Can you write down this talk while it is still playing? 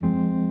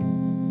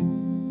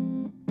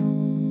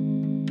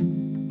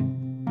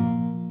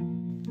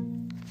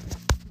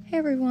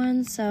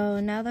everyone, so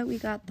now that we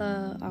got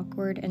the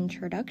awkward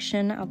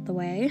introduction out the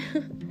way,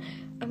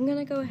 I'm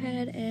gonna go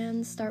ahead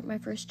and start my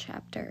first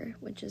chapter,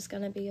 which is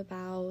gonna be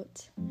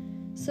about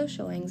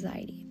social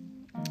anxiety.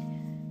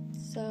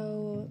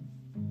 So,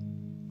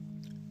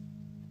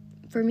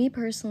 for me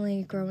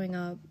personally, growing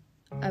up,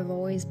 I've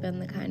always been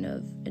the kind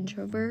of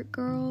introvert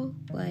girl.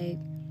 I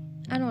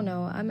don't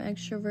know, I'm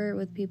extrovert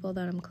with people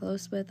that I'm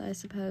close with, I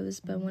suppose,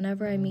 but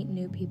whenever I meet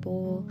new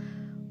people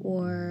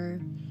or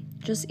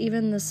just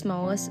even the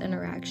smallest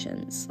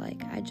interactions,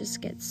 I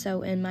just get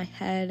so in my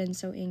head and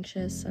so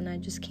anxious, and I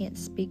just can't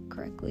speak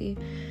correctly,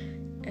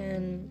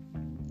 and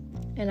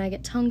I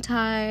get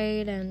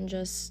tongue-tied and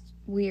just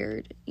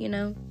weird,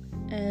 and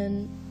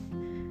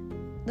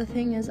the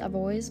thing is, I've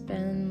always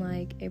been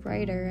a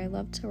writer. I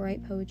love to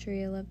write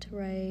poetry, I love to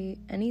write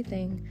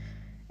anything,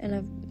 and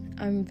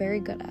I'm very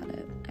good at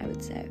it, I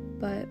would say,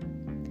 but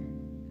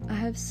I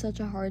have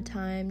such a hard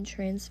time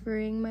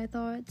transferring my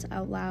thoughts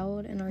out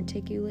loud and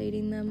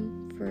articulating them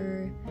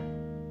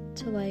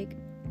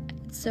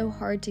it's so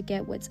hard to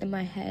get what's in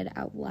my head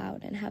out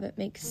loud and have it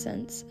make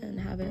sense and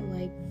have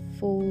it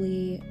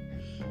fully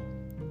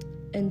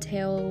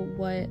entail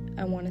what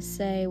I want to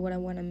say, what I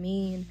want to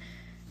mean.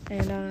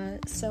 And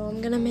so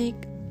I'm gonna make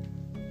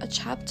a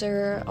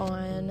chapter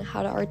on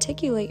how to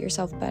articulate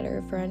yourself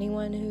better for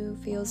anyone who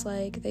feels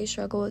like they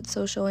struggle with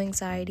social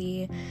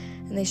anxiety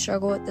and they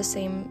struggle with the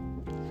same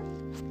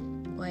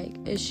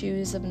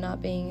issues of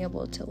not being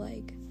able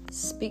to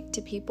speak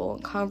to people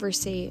and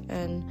conversate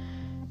and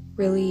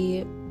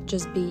really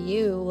just be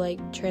you,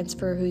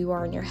 transfer who you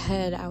are in your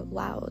head out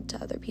loud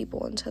to other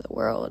people and to the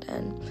world.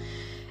 And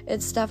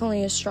it's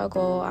definitely a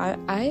struggle.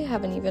 I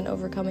haven't even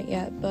overcome it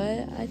yet,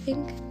 but I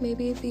think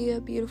maybe it'd be a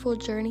beautiful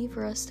journey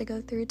for us to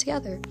go through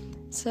together.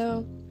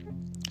 So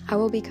I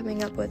will be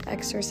coming up with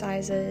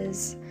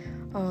exercises,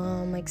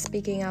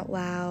 speaking out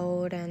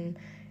loud and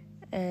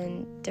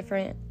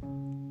different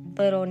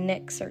little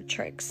nicks or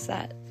tricks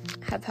that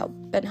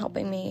have been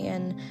helping me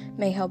and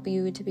may help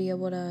you to be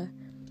able to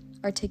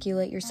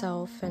articulate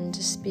yourself and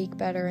to speak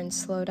better and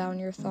slow down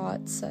your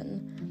thoughts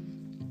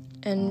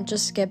and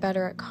just get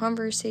better at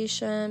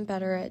conversation,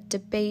 better at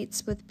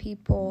debates with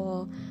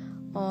people.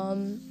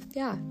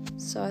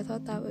 So I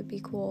thought that would be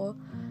cool.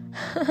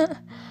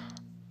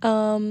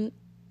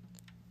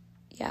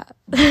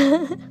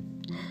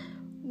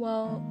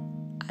 Well,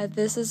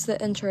 this is the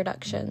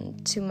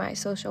introduction to my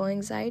social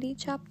anxiety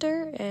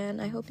chapter, and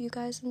I hope you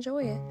guys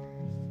enjoy it.